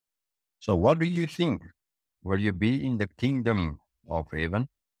So what do you think? Will you be in the kingdom of heaven?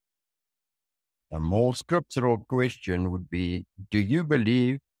 A more scriptural question would be, do you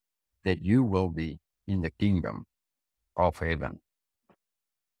believe that you will be in the kingdom of heaven?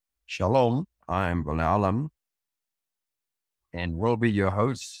 Shalom, I am Wilhelm and will be your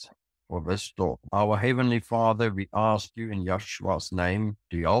host for this talk. Our Heavenly Father, we ask you in Yeshua's name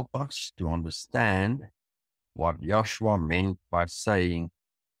to help us to understand what Yeshua meant by saying,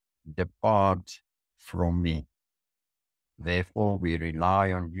 depart from me. Therefore, we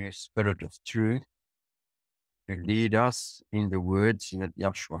rely on you, Spirit of truth, to lead us in the words that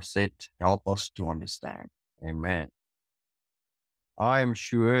Yeshua said. Help us to understand. Amen. I am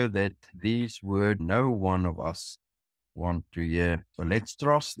sure that these words no one of us want to hear. So let's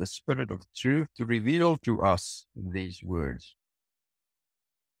trust the Spirit of truth to reveal to us these words.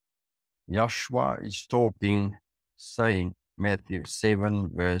 Yeshua is talking, saying, Matthew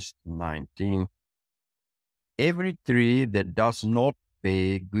 7, verse 19, every tree that does not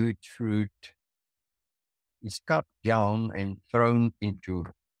bear good fruit is cut down and thrown into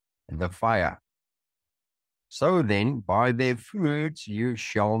the fire. So then, by their fruits you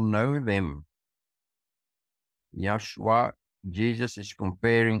shall know them. Yeshua, Jesus is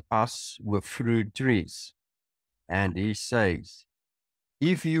comparing us with fruit trees. And he says,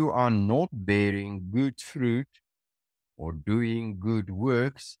 if you are not bearing good fruit or doing good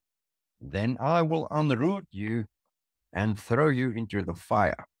works, then I will unroot you and throw you into the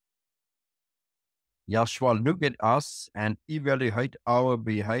fire. Yeshua look at us and evaluate our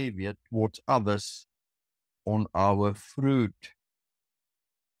behavior towards others on our fruit.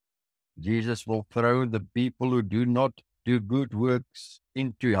 Jesus will throw the people who do not do good works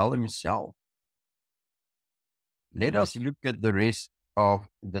into hell himself. Let us look at the rest of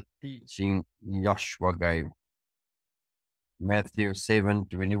the teaching Yeshua gave. Matthew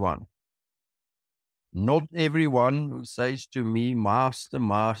 7:21. Not everyone who says to me, Master,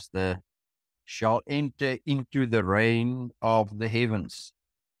 Master, shall enter into the reign of the heavens,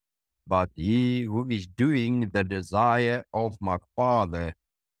 but he who is doing the desire of my Father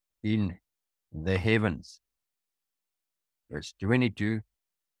in the heavens. Verse 22,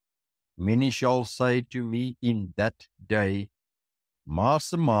 many shall say to me in that day,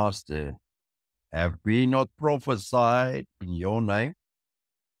 Master, Master, have we not prophesied in your name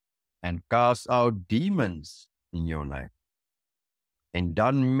and cast out demons in your name and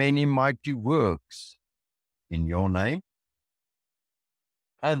done many mighty works in your name?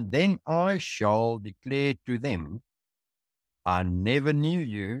 And then I shall declare to them, I never knew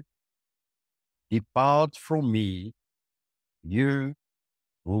you. Depart from me, you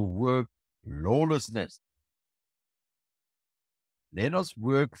who work lawlessness. Let us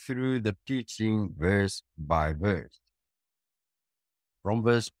work through the teaching verse by verse. From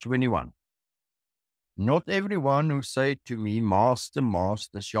verse 21. Not everyone who say to me, Master,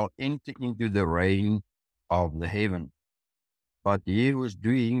 Master, shall enter into the reign of the heaven, but he who is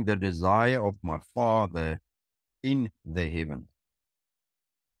doing the desire of my Father in the heaven.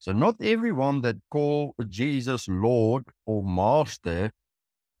 So not everyone that call Jesus Lord or Master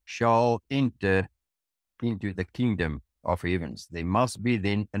shall enter into the kingdom of heavens. There must be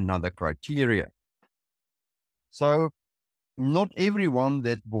then another criteria. So not everyone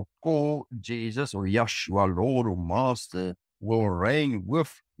that will call Jesus or Yeshua Lord or Master will reign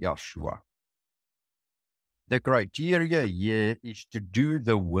with Yeshua. The criteria here is to do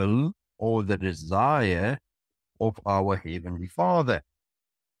the will or the desire of our Heavenly Father.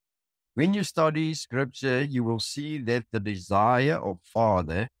 When you study Scripture, you will see that the desire of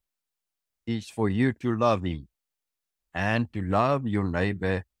Father is for you to love Him and to love your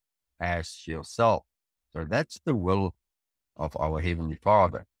neighbor as yourself. So that's the will of our Heavenly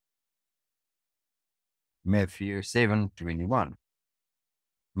Father. Matthew 7:21.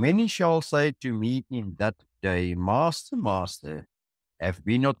 Many shall say to me in that day, Master, Master, have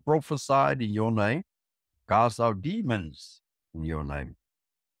we not prophesied in your name, cast out demons in your name,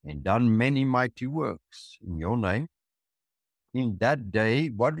 and done many mighty works in your name? In that day,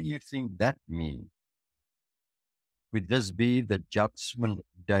 what do you think that means? Would this be the judgment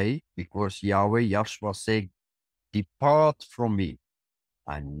day? Because Yahweh, Yeshua said, depart from me.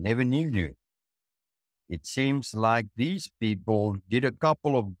 I never knew you. It seems like these people did a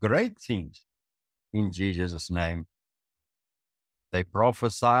couple of great things in Jesus' name. They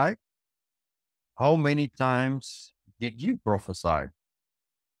prophesied. How many times did you prophesy?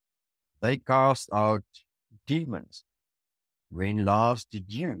 They cast out demons. When last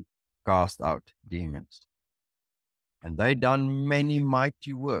did you cast out demons? And they done many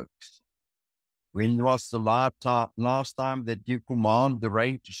mighty works. When was the last time that you command the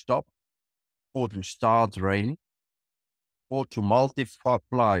rain to stop or to start rain, or to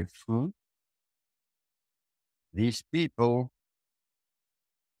multiply food. These people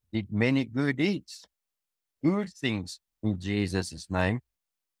did many good deeds, good things in Jesus' name.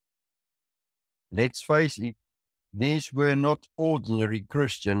 Let's face it, these were not ordinary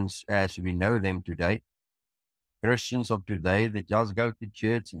Christians as we know them today. Christians of today that just go to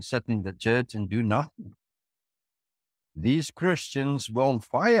church and sit in the church and do nothing. These Christians were on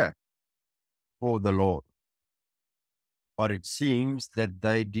fire for the Lord. But it seems that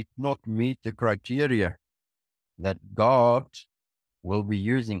they did not meet the criteria that God will be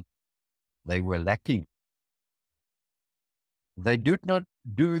using. They were lacking. They did not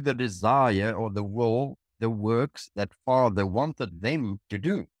do the desire or the will, the works that Father wanted them to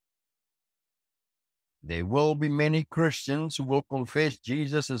do. There will be many Christians who will confess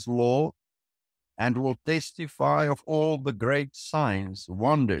Jesus as Lord and will testify of all the great signs,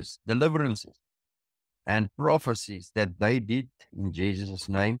 wonders, deliverances, and prophecies that they did in Jesus'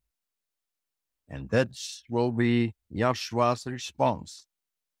 name. And that will be Yeshua's response.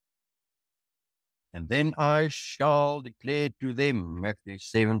 And then I shall declare to them, Matthew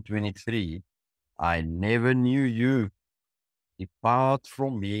 7:23, I never knew you. Depart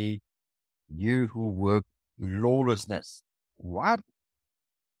from me, you who work lawlessness. What?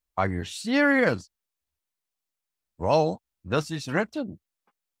 Are you serious? Well, this is written.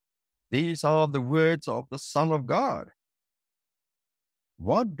 These are the words of the Son of God.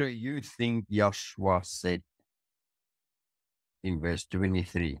 What do you think Yeshua said in verse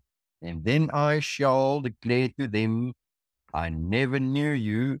 23? And then I shall declare to them, I never knew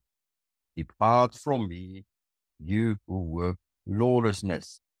you. Depart from me, you who work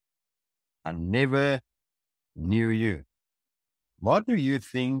lawlessness. I never knew you. What do you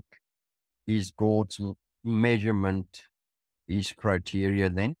think is God's measurement, his criteria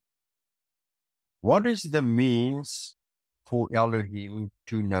then? What is the means for Elohim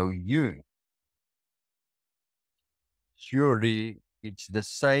to know you? Surely it's the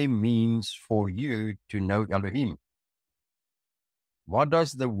same means for you to know Elohim. What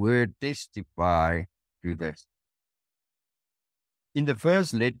does the word testify to this? In the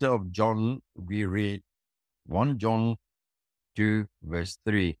first letter of John, we read 1 John 2, verse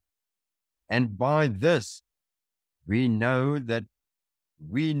 3. And by this we know that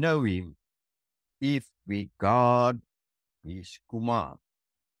we know him if we guard his command.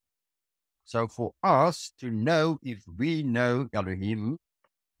 So for us to know if we know Elohim,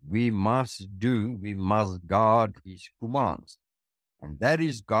 we must guard his commands. And that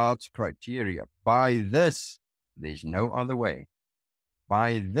is God's criteria. By this, there's no other way.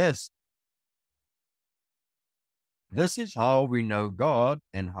 By this is how we know God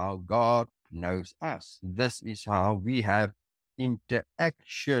and how God knows us. This is how we have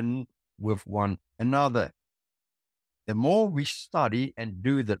interaction with one another. The more we study and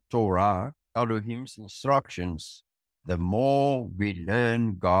do the Torah, Elohim's instructions, the more we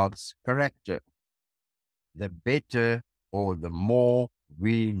learn God's character. The better or the more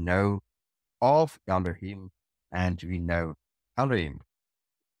we know of Elohim and we know Elohim.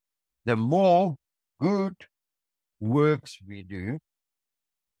 The more good works we do,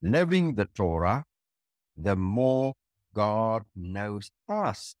 living the Torah, the more God knows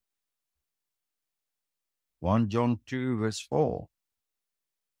us. 1 John 2, verse 4.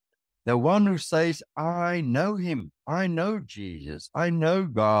 The one who says, I know him, I know Jesus, I know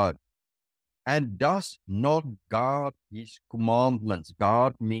God, and does not guard his commandments.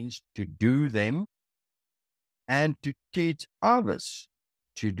 Guard means to do them and to teach others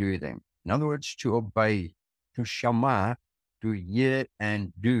to do them. In other words, to obey, to shama, to hear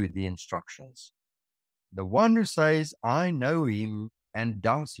and do the instructions. The one who says, I know him, and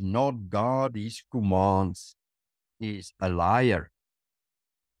does not guard his commands is a liar,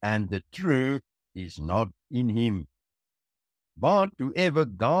 and the truth is not in him. But whoever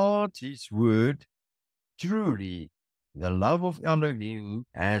guards his word, truly the love of Elohim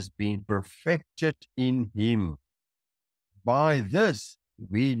has been perfected in him. By this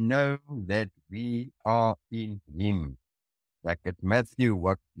we know that we are in him. Like at Matthew,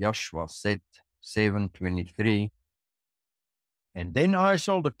 what Yeshua said, 7:23. And then I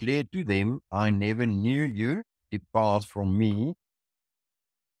shall declare to them, I never knew you, depart from me.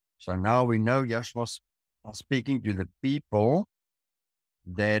 So now we know Yeshua speaking to the people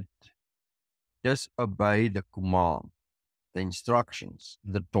that disobey the command, the instructions,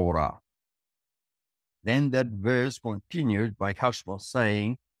 the Torah. Then that verse continued by Yeshua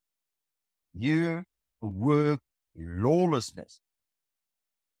saying, you work lawlessness.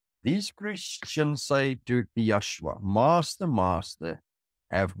 These Christians say to Yeshua, Master, Master,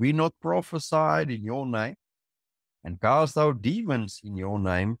 Have we not prophesied in your name, and cast out demons in your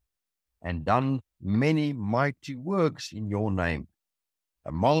name, and done many mighty works in your name?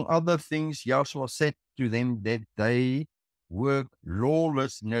 Among other things, Yeshua said to them that they work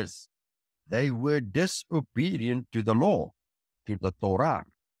lawlessness. They were disobedient to the law, to the Torah,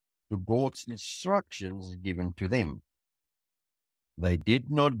 to God's instructions given to them. They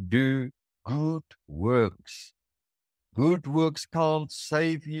did not do good works. Good works can't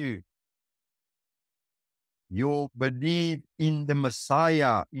save you. You believe in the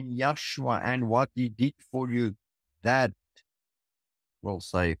Messiah, in Yeshua, and what he did for you. That will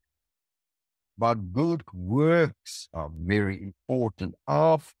save. But good works are very important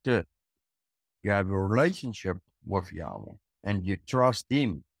after you have a relationship with Yahweh and you trust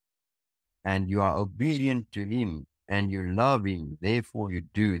him and you are obedient to him and you love him. Therefore, you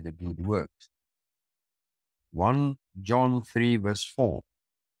do the good works. 1 John 3 verse 4.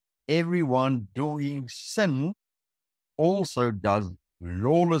 Everyone doing sin also does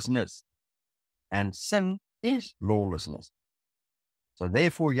lawlessness, and sin is lawlessness. So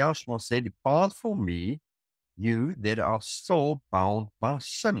therefore, Yeshua said, depart from me, you that are still bound by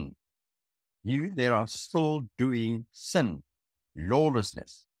sin. You that are still doing sin,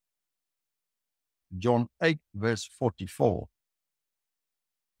 lawlessness. John 8 verse 44.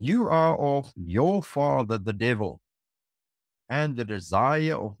 You are of your father the devil, and the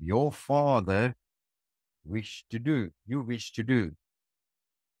desire of your father you wish to do.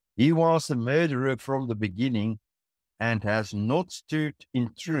 He was a murderer from the beginning and has not stood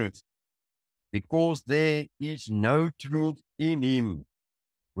in truth, because there is no truth in him.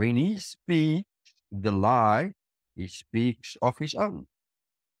 When he speaks the lie, he speaks of his own,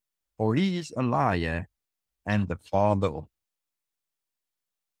 for he is a liar and the father of.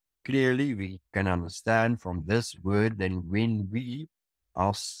 Clearly, we can understand from this word that when we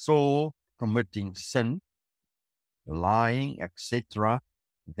are still committing sin, lying, etc.,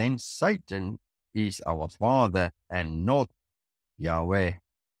 then Satan is our father and not Yahweh,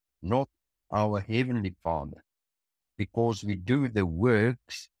 not our heavenly Father, because we do the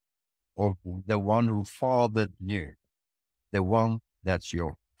works of the one who fathered you, the one that's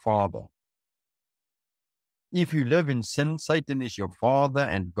your father. If you live in sin, Satan is your father,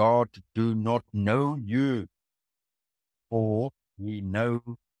 and God do not know you, for he knows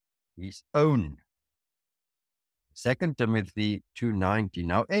his own. 2 Timothy 2:19.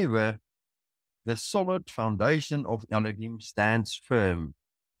 However, the solid foundation of Elohim stands firm,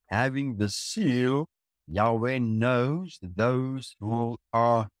 having the seal. Yahweh knows those who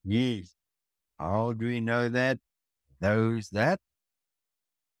are his. How do we know that? Those that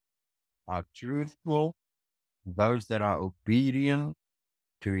are truthful, those that are obedient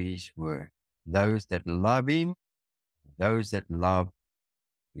to his word, those that love him, those that love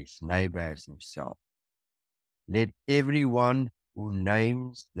his neighbor as himself. Let everyone who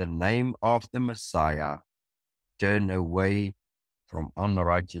names the name of the Messiah turn away from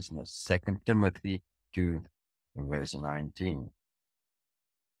unrighteousness. 2 Timothy 2 verse 19.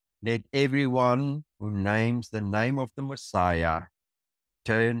 Let everyone who names the name of the Messiah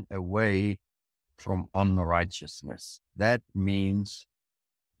turn away from unrighteousness. That means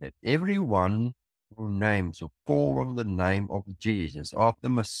that everyone who names or calls on the name of Jesus, of the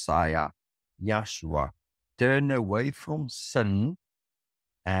Messiah, Yeshua, turn away from sin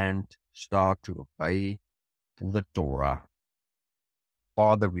and start to obey the Torah.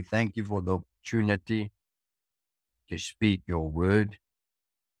 Father, we thank you for the opportunity to speak your word.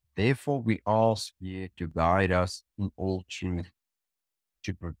 Therefore, we ask you to guide us in all truth,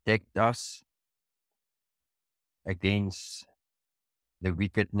 to protect us against the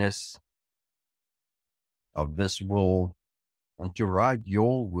wickedness of this world, and to write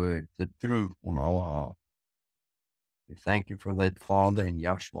your word, the truth, on our heart. We thank you for that, Father. In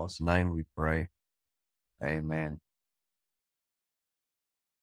Yeshua's name we pray. Amen.